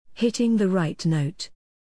Hitting the right note.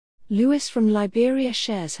 Lewis from Liberia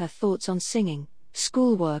shares her thoughts on singing,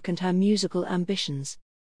 schoolwork and her musical ambitions.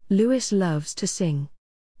 Lewis loves to sing.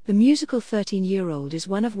 The musical 13-year-old is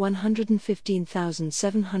one of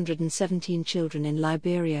 115,717 children in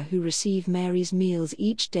Liberia who receive Mary's meals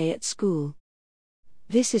each day at school.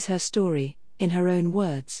 This is her story, in her own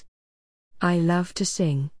words. I love to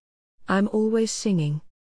sing. I'm always singing.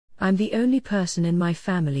 I'm the only person in my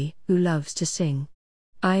family who loves to sing.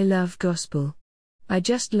 I love gospel. I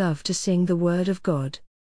just love to sing the word of God.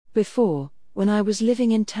 Before, when I was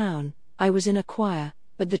living in town, I was in a choir,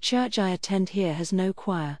 but the church I attend here has no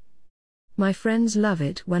choir. My friends love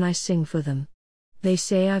it when I sing for them. They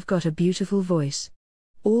say I've got a beautiful voice.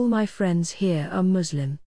 All my friends here are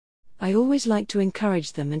Muslim. I always like to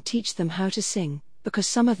encourage them and teach them how to sing, because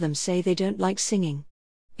some of them say they don't like singing.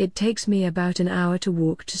 It takes me about an hour to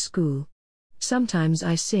walk to school. Sometimes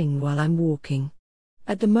I sing while I'm walking.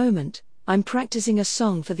 At the moment, I'm practicing a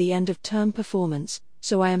song for the end-of-term performance,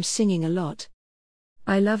 so I am singing a lot.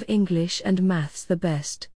 I love English and maths the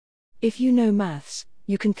best. If you know maths,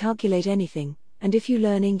 you can calculate anything, and if you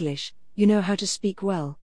learn English, you know how to speak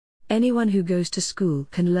well. Anyone who goes to school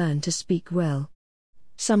can learn to speak well.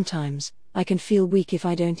 Sometimes, I can feel weak if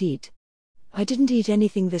I don't eat. I didn't eat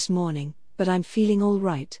anything this morning, but I'm feeling all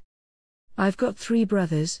right. I've got 3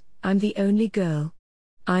 brothers, I'm the only girl.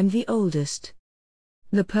 I'm the oldest.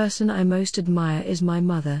 The person I most admire is my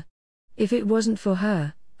mother. If it wasn't for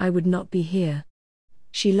her, I would not be here.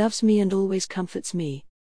 She loves me and always comforts me.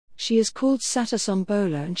 She is called Sata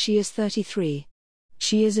Sombola and she is 33.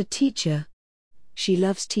 She is a teacher. She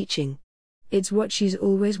loves teaching. It's what she's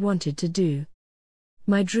always wanted to do.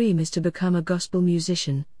 My dream is to become a gospel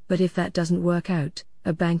musician, but if that doesn't work out,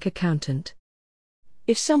 a bank accountant.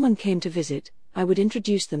 If someone came to visit, I would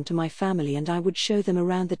introduce them to my family and I would show them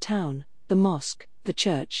around the town, the mosque, the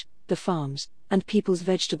church, the farms, and people's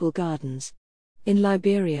vegetable gardens. In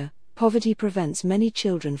Liberia, poverty prevents many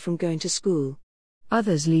children from going to school.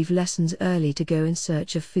 Others leave lessons early to go in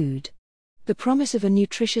search of food. The promise of a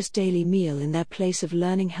nutritious daily meal in their place of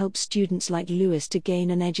learning helps students like Lewis to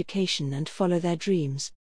gain an education and follow their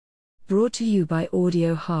dreams. Brought to you by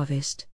Audio Harvest.